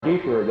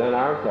deeper than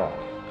our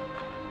thoughts.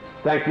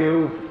 Thank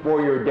you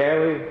for your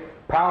daily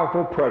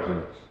powerful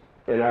presence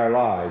in our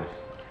lives,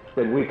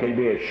 that we can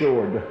be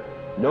assured,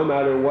 no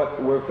matter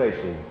what we're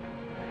facing,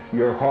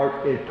 your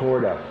heart is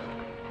toward us,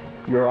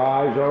 your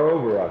eyes are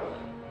over us,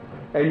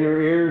 and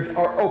your ears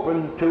are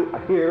open to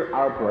hear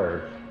our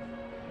prayers.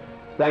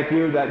 Thank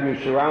you that you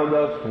surround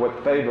us with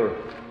favor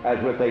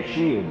as with a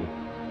shield,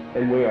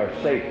 and we are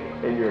safe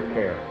in your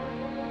care.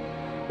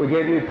 We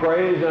give you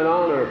praise and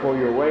honor for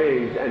your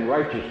ways and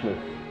righteousness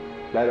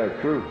that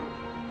are true.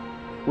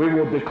 We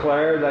will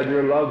declare that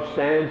your love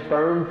stands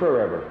firm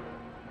forever,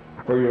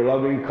 for your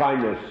loving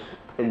kindness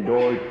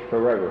endures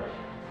forever.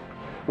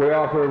 We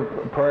offer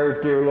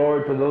prayers, dear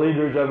Lord, for the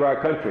leaders of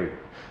our country,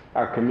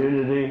 our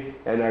community,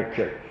 and our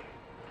church.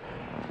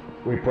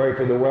 We pray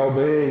for the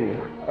well-being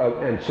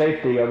and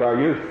safety of our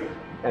youth,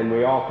 and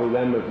we offer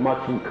them as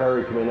much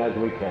encouragement as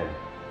we can.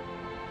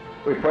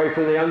 We pray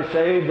for the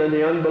unsaved and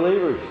the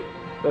unbelievers,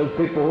 those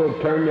people who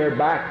have turned their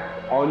back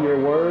on your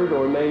word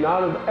or may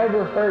not have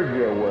ever heard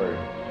your word.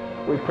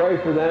 We pray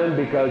for them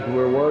because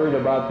we're worried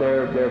about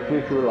their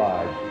future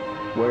lives.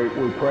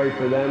 We pray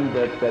for them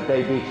that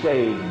they be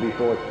saved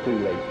before it's too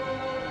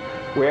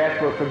late. We ask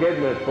for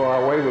forgiveness for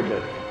our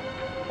waywardness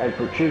and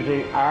for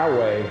choosing our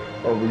way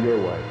over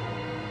your way.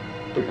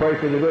 We pray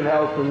for the good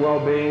health and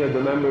well-being of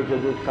the members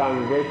of this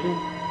congregation,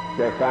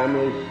 their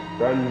families,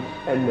 friends,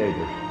 and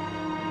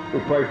neighbors. We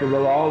pray for the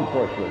law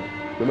enforcement,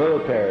 the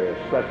military,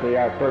 especially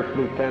our First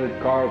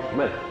Lieutenant Carl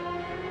Smith.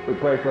 We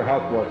pray for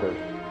health workers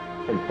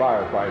and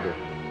firefighters.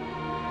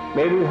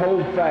 May we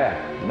hold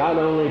fast not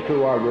only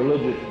to our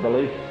religious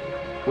beliefs,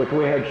 which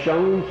we have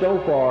shown so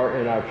far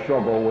in our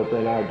struggle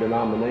within our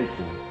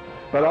denomination,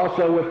 but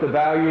also with the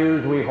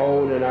values we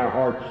hold in our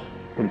hearts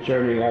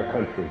concerning our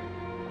country.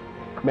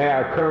 May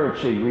our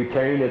currency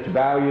retain its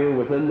value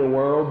within the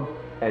world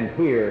and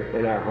here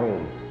in our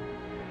homes.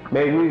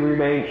 May we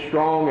remain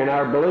strong in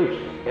our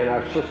beliefs in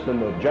our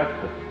system of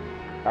justice,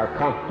 our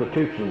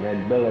Constitution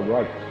and Bill of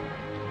Rights.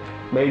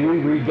 May we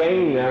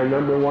regain our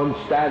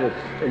 #1 status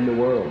in the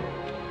world.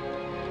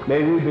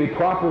 May we be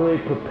properly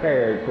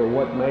prepared for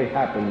what may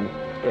happen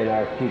in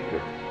our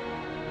future.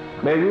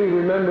 May we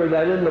remember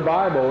that in the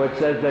Bible it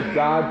says that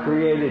God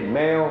created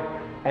male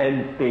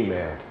and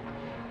female.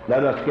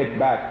 Let us get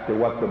back to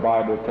what the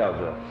Bible tells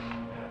us.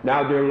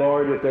 Now, dear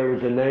Lord, if there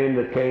was a name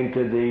that came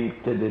to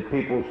the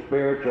people's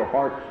spirits or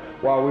hearts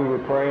while we were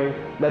praying,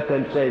 let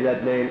them say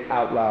that name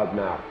out loud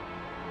now.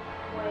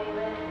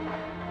 Waylon,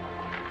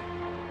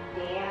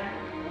 Dan,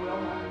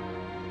 Wilma,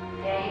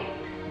 Dave,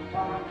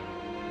 Dawn,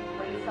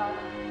 Lisa,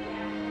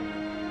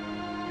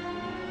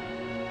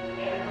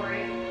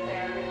 Avery,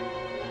 Sarah,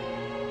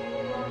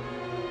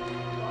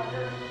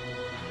 Roger,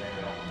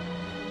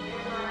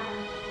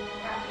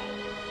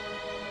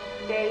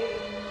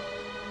 Dave,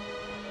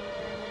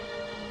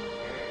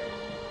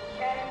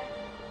 Ken,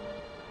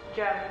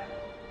 Jeff,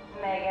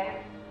 Megan,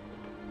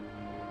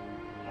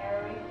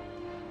 Harry,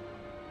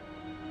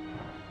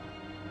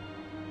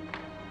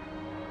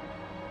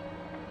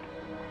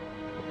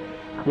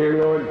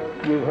 Dear Lord,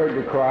 you've heard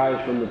the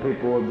cries from the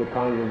people of the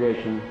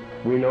congregation.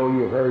 We know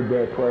you heard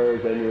their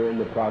prayers and you're in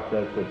the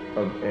process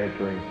of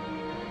answering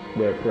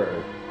their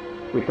prayers.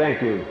 We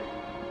thank you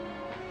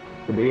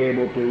to be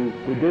able to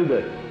do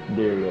this,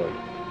 dear Lord.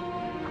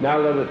 Now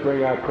let us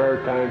bring our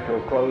prayer time to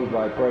a close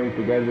by praying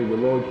together the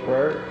Lord's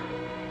Prayer.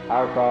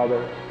 Our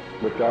Father,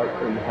 which art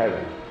in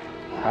heaven,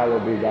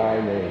 hallowed be thy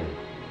name.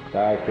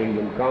 Thy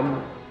kingdom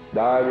come,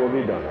 thy will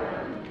be done,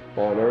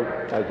 on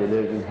earth as it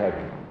is in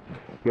heaven.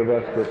 Give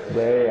us this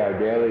day our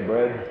daily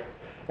bread,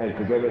 and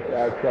forgive us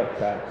our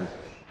trespasses,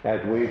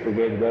 as we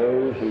forgive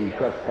those who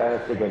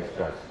trespass against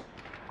us.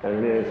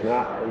 And lead us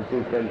not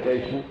into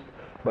temptation,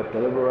 but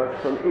deliver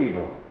us from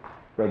evil.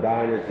 For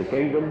thine is the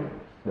kingdom,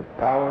 the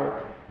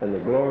power, and the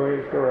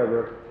glory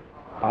forever.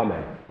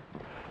 Amen.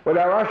 Would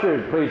our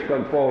ushers please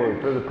come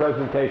forward for the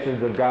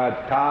presentations of God's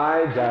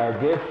tithes, our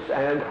gifts,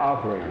 and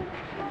offerings.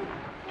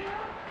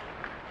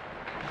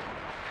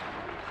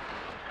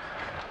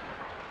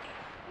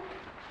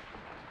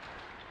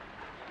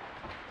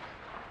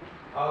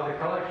 The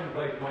collection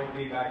plate might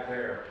be back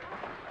there.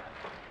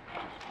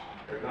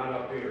 They're not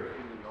up here.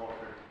 In the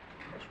altar.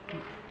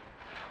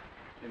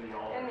 In the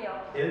altar. in the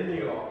office. In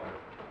the altar.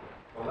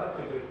 Well, that's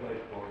a good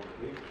place for them to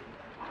be.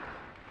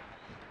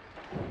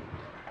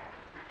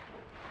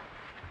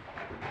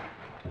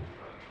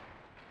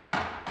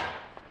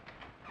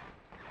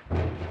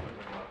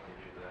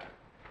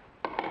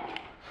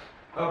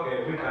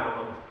 Okay, we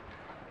found them.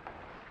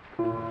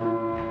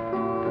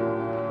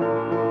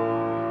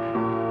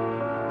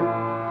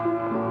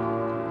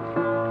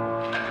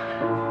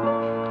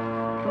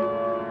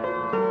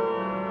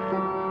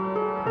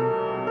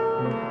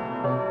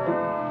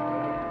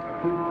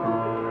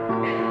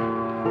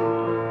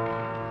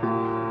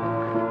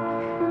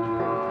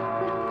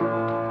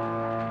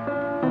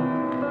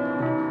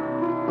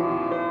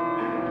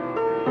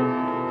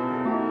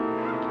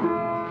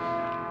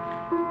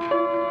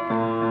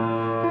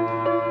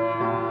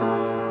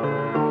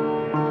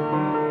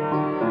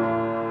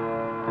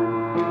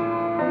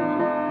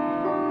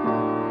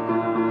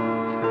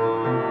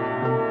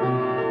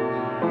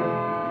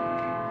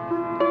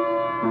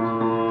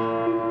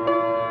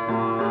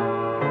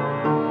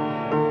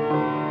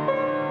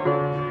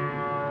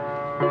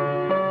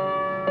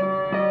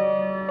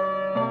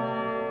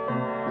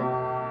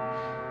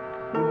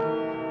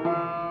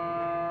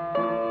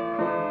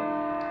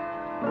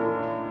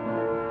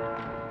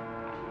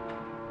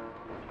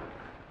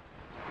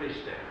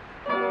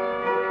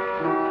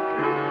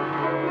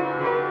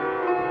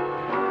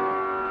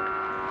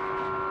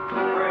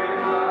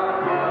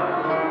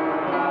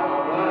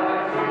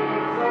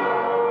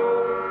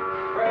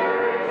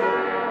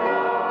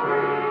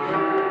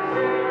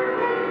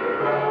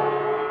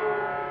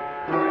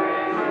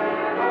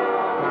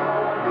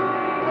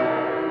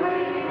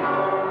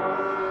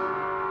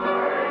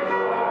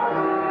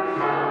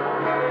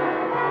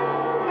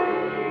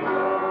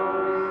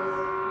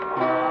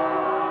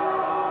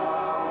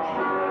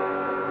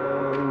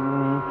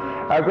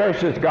 Our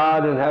gracious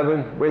God in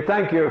heaven, we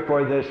thank you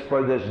for this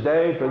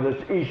day, for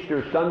this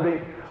Easter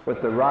Sunday,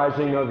 with the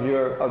rising of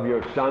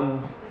your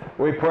Son.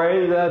 We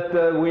pray that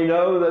we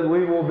know that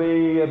we will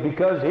be,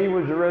 because he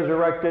was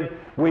resurrected,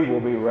 we will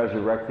be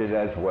resurrected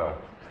as well.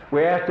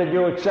 We ask that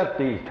you accept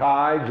these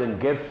tithes and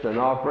gifts and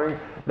offerings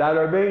that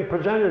are being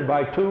presented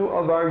by two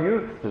of our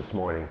youth this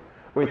morning.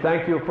 We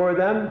thank you for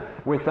them.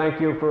 We thank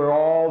you for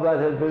all that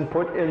has been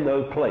put in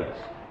those plates.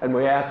 And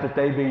we ask that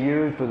they be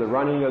used for the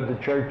running of the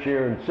church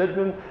here in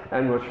Sidman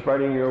and for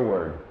spreading your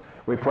word.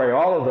 We pray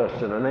all of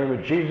this in the name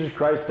of Jesus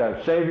Christ,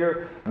 our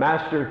Savior,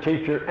 Master,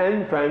 Teacher,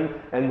 and Friend.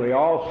 And we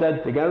all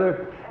said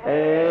together,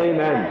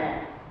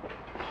 Amen.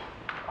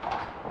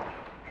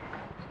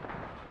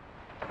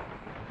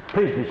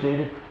 Please be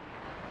seated.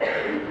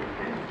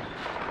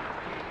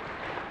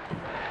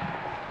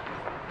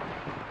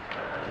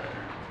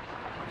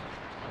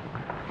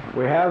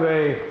 We have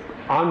a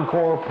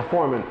encore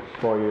performance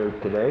for you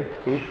today,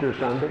 Easter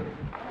Sunday.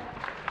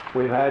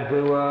 We had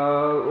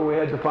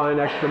to find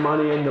extra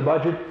money in the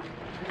budget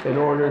in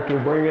order to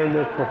bring in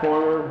this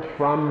performer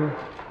from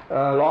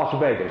Las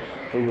Vegas.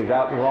 He was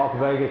out in Las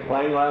Vegas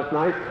playing last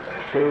night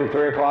till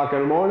 3 o'clock in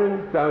the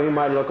morning, so he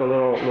might look a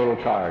little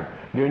tired.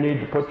 Do you need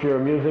to put your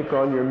music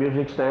on your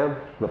music stand,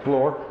 the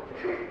floor?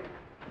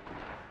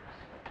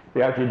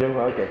 Yes, you do?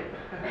 Okay.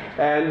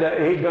 And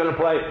he's going to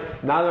play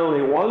not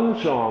only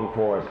one song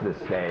for us this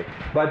day,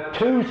 but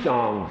two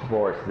songs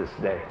for us this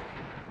day.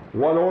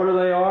 What order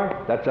they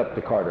are, that's up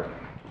to Carter.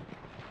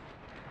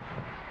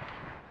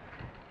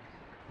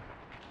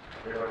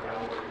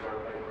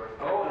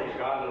 Oh, and he's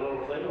got a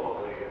little thing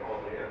on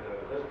the end of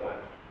it this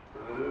time.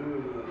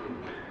 Ooh.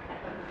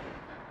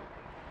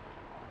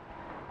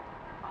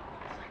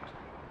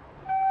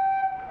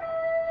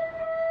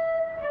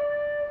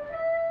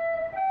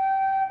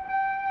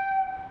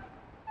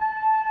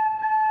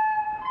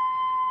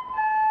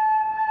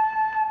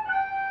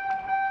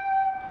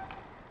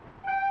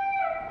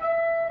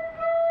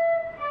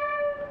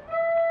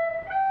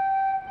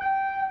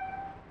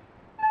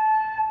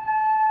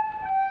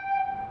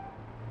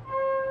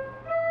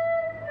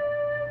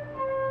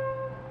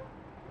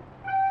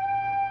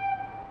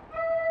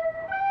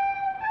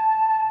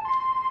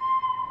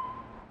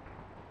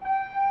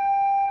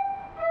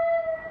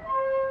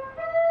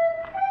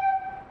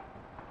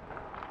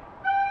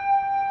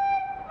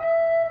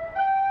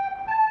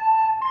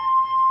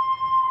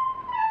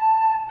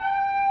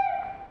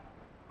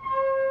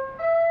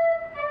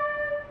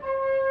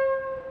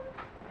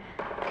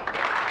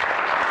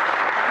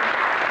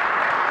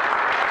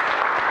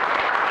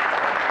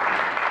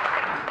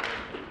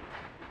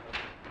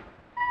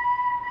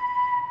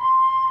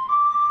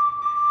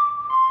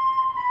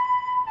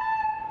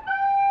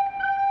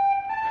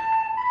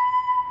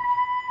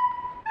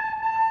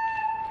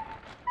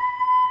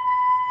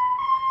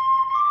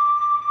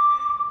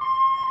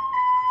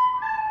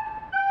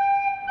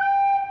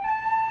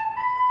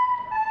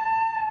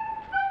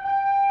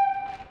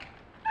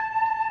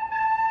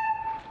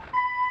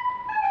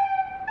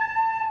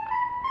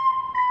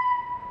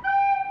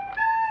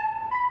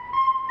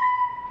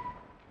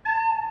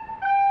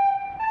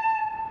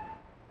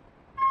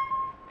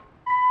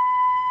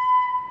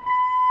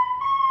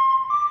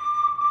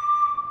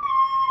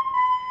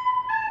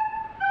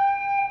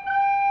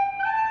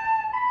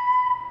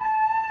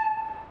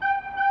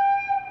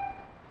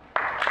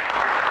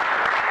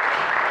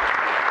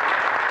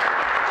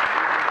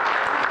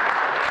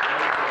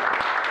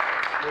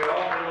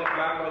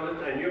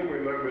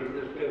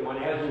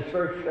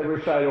 First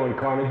recital in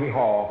Carnegie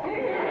Hall,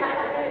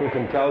 he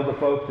can tell the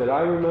folks that I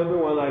remember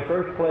when I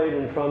first played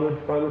in front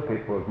of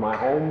people at my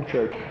home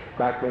church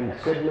back in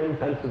Sidman,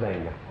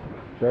 Pennsylvania.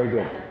 Very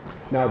good.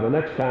 Now the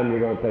next time you're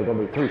going to play,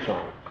 there'll be 3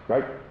 songs,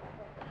 right?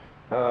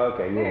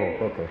 Okay, you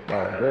won't. Okay,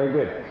 all right. Very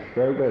good,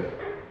 very good.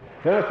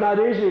 You know, it's not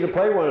easy to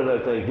play one of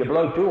those things. You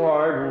blow too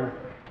hard,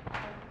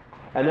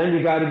 and then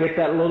you got to get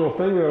that little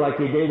finger like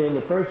you did in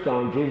the first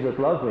song, Jesus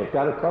Loves Me. It's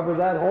got to cover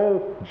that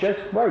hole just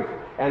right.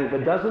 And if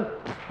it doesn't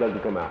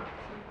come out.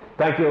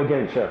 Thank you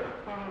again, sir.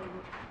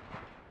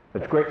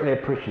 It's greatly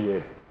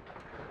appreciated.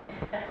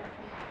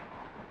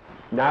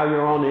 Now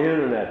you're on the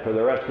internet for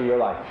the rest of your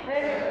life.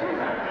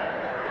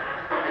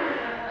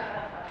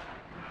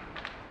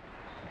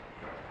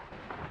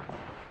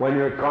 When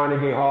you're at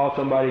Carnegie Hall,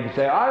 somebody can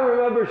say, I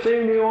remember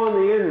seeing you on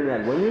the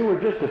internet when you were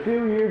just a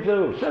few years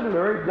old, 7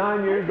 or 8,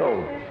 9 years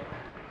old.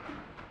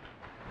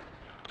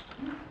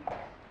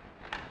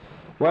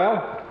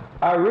 Well,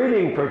 our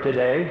reading for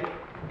today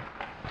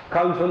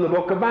comes from the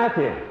book of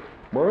Matthew.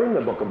 We're in the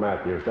book of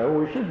Matthew, so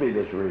we should be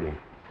this reading.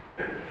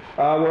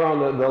 We're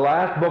on the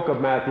last book of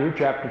Matthew,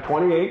 chapter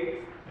 28,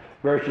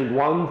 verses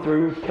 1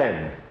 through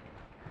 10.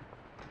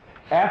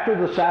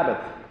 After the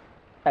Sabbath,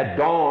 at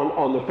dawn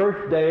on the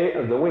first day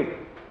of the week,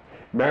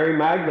 Mary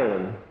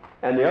Magdalene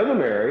and the other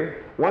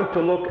Mary went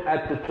to look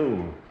at the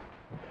tomb.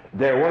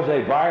 There was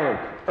a violent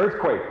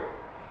earthquake,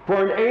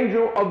 for an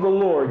angel of the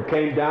Lord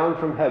came down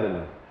from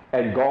heaven,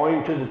 and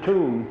going to the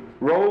tomb,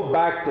 rolled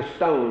back the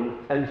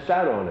stone and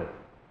sat on it.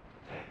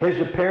 His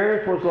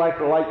appearance was like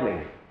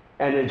lightning,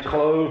 and his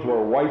clothes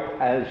were white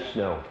as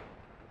snow.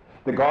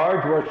 The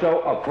guards were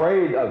so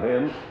afraid of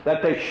him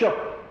that they shook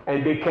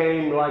and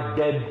became like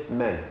dead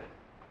men.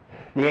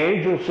 The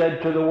angel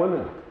said to the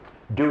women,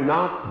 "Do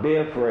not be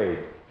afraid,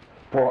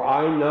 for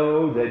I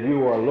know that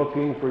you are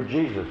looking for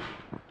Jesus,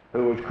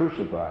 who was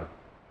crucified.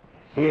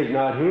 He is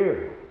not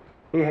here.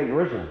 He has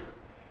risen,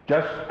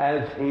 just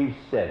as he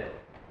said.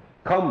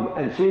 Come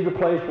and see the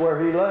place where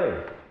he lay.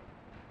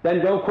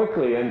 Then go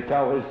quickly and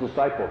tell his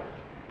disciples,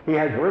 he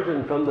has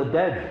risen from the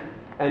dead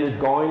and is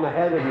going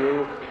ahead of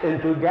you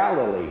into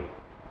Galilee.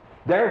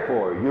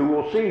 Therefore you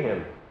will see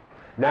him.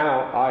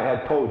 Now I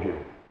have told you."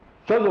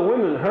 So the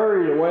women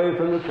hurried away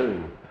from the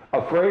tomb,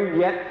 afraid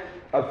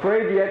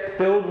yet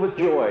filled with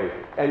joy,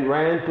 and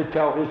ran to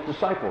tell his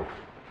disciples.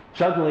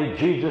 Suddenly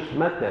Jesus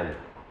met them.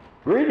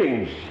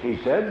 "Greetings," he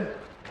said.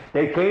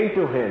 They came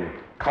to him,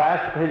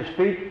 clasped his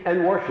feet,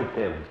 and worshipped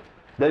him.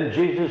 Then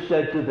Jesus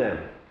said to them,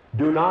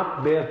 "Do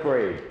not be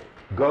afraid.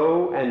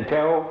 Go and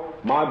tell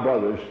my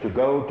brothers to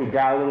go to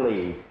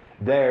Galilee.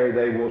 There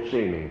they will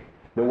see me."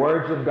 The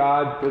words of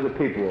God for the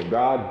people of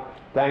God.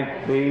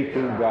 Thanks be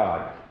to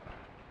God.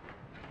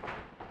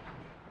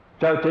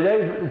 So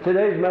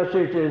today's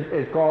message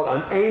is called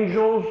An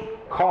Angel's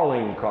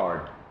Calling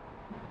Card.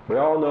 We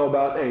all know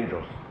about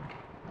angels.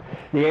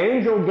 The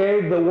angel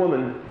gave the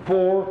woman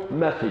 4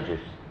 messages.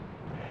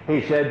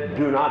 He said,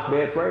 "Do not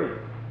be afraid."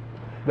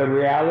 The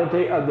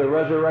reality of the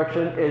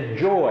resurrection is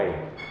joy,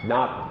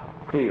 not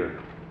fear.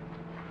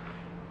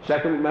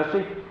 Second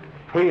message,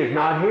 he is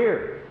not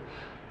here.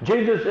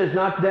 Jesus is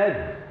not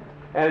dead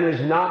and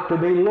is not to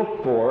be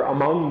looked for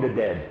among the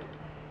dead.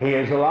 He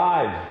is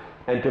alive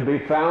and to be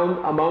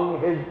found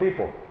among his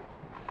people.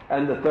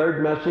 And the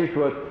third message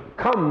was,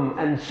 "Come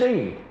and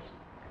see."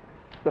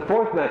 The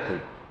fourth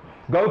message,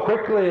 "Go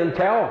quickly and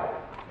tell."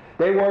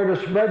 They were to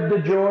spread the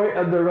joy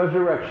of the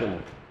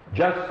resurrection,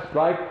 just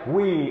like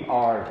we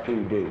are to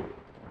do.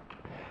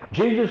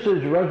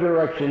 Jesus'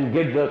 resurrection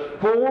gives us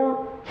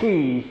 4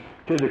 keys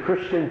to the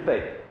Christian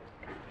faith.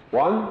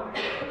 1,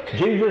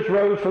 Jesus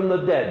rose from the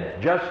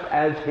dead, just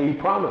as he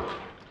promised.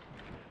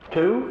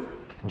 2,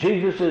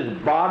 Jesus'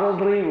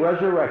 bodily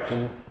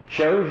resurrection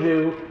shows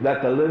you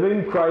that the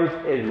living Christ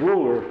is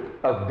ruler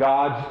of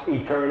God's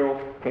eternal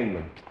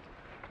kingdom.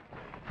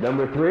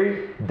 Number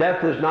 3,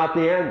 death is not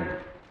the end.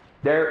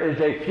 There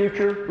is a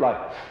future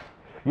life.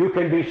 You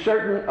can be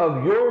certain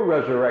of your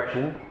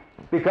resurrection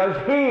because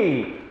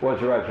he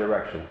was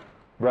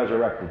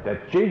resurrected,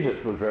 that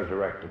Jesus was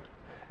resurrected.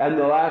 And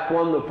the last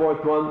one, the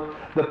fourth one,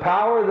 the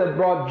power that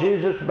brought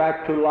Jesus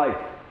back to life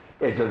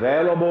is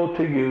available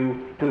to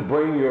you to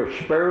bring your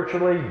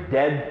spiritually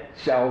dead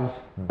selves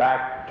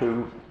back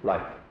to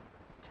life.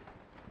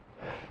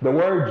 The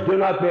words, "Do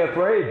not be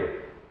afraid,"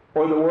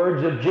 or the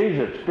words of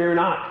Jesus, "Fear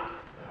not,"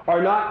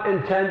 are not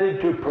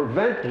intended to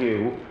prevent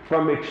you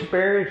from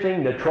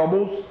experiencing the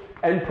troubles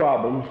and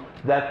problems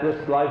that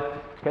this life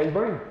can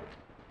bring.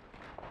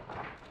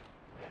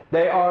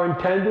 They are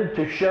intended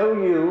to show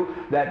you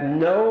that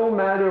no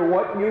matter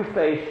what you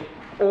face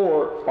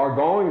or are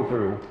going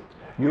through,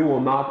 you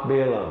will not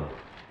be alone.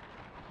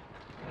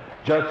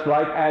 Just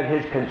like at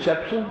his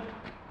conception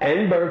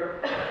and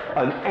birth,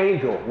 an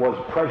angel was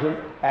present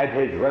at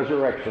his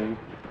resurrection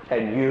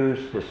and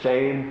used the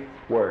same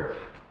words.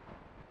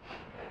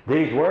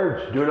 These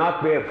words, "Do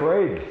not be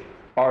afraid,"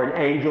 are an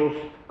angel's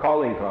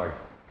calling card.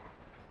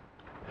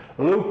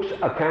 Luke's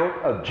account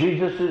of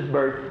Jesus'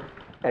 birth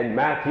and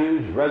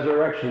Matthew's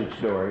resurrection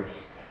story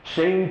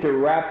seem to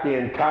wrap the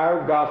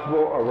entire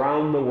gospel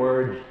around the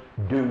words,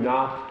 "Do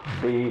not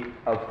be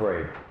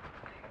afraid."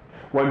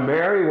 When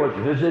Mary was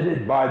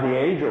visited by the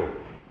angel,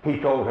 he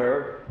told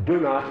her, "Do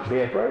not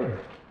be afraid."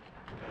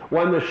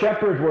 When the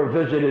shepherds were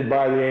visited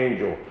by the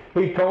angel,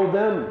 he told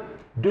them,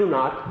 "Do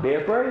not be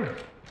afraid."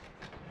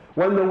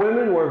 When the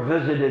women were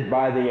visited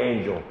by the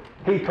angel,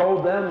 he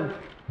told them,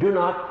 "Do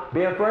not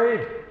be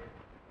afraid."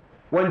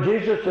 When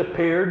Jesus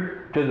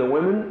appeared to the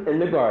women in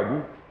the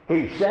garden,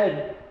 he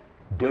said,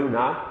 "Do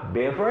not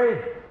be afraid."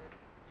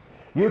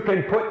 You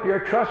can put your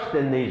trust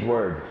in these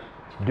words,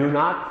 "Do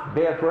not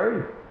be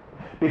afraid,"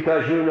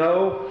 because you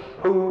know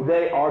who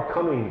they are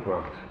coming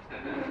from.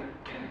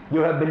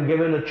 You have been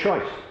given a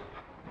choice.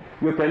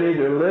 You can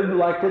either live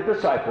like the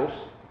disciples,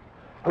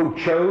 who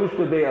chose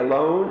to be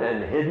alone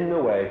and hidden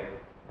away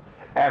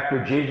after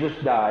Jesus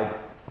died,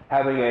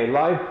 having a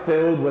life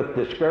filled with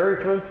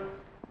discouragement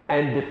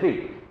and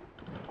defeat.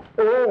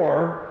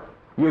 Or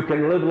you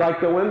can live like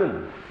the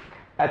women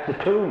at the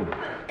tomb,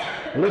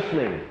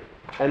 listening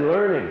and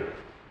learning,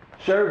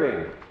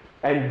 serving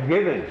and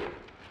giving,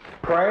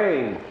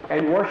 praying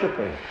and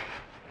worshiping.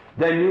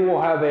 Then you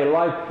will have a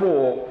life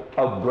full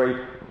of great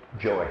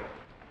joy.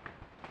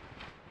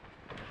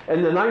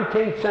 In the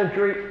 19th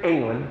century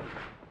England,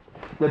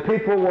 the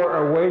people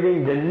were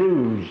awaiting the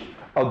news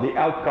of the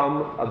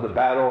outcome of the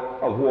Battle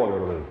of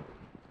Waterloo,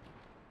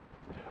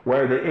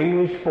 where the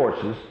English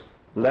forces,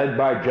 led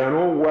by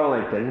General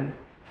Wellington,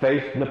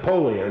 faced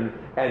Napoleon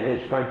and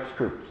his French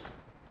troops.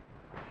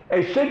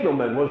 A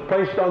signalman was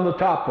placed on the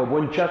top of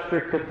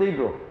Winchester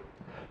Cathedral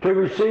to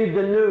receive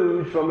the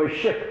news from a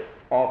ship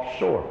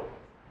offshore.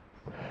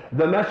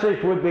 The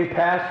message would be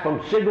passed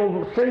from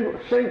signalman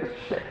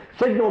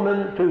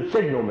to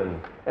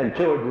signalman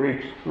until it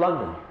reached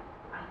London.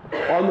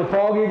 On the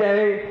foggy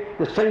day,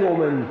 the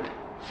signalman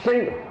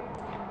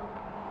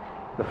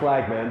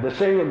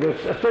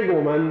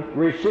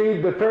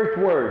received the first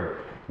word,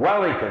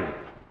 Wellington.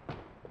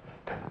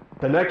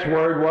 The next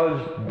word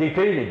was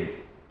defeated.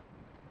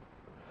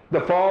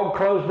 The fog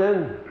closed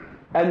in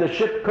and the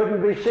ship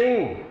couldn't be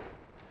seen.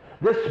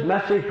 This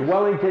message,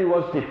 Wellington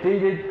was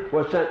defeated,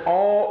 was sent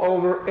all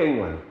over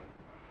England.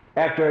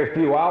 After a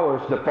few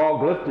hours, the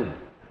fog lifted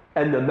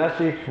and the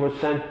message was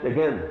sent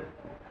again.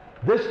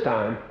 This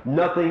time,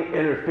 nothing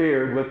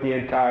interfered with the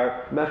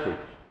entire message.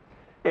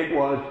 It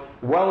was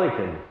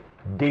Wellington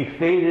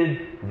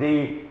defeated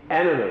the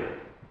enemy.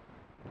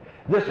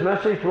 This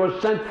message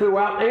was sent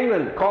throughout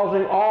England,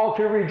 causing all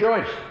to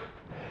rejoice.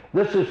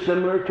 This is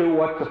similar to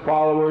what the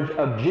followers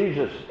of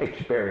Jesus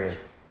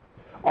experienced.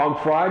 On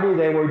Friday,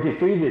 they were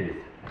defeated,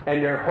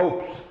 and their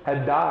hopes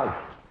had died.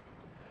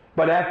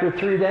 But after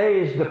 3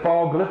 days, the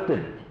fog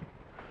lifted,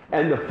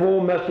 and the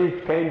full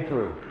message came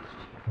through.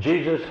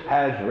 Jesus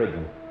has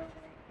risen.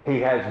 He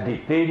has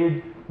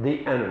defeated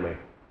the enemy.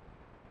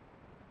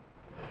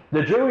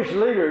 The Jewish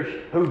leaders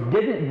who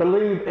didn't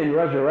believe in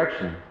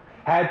resurrection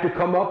had to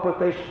come up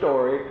with a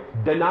story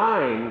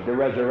denying the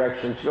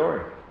resurrection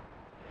story.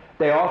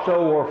 They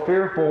also were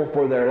fearful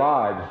for their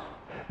lives,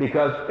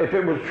 because if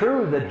it was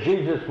true that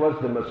Jesus was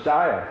the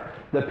Messiah,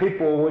 the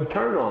people would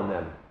turn on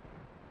them.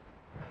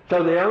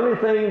 So the only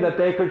thing that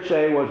they could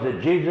say was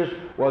that Jesus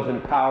was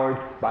empowered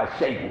by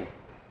Satan.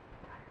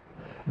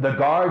 The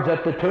guards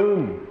at the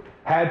tomb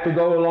had to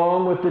go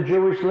along with the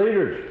Jewish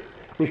leaders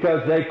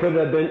because they could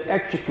have been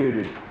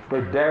executed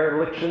for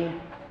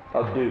dereliction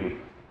of duty.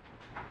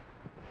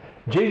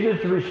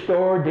 Jesus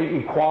restored the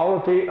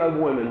equality of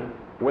women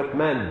with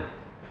men,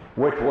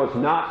 which was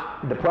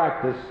not the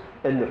practice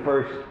in the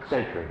first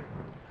century.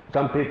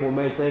 Some people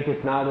may think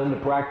it's not in the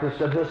practice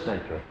of this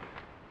century.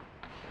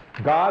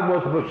 God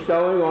was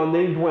bestowing on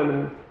these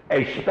women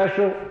a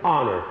special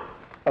honor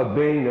of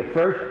being the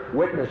first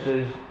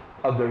witnesses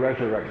of the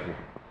resurrection.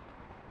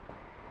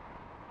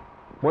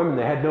 Women,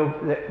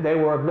 they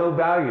were of no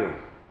value.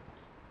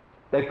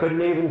 They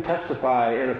couldn't even testify in a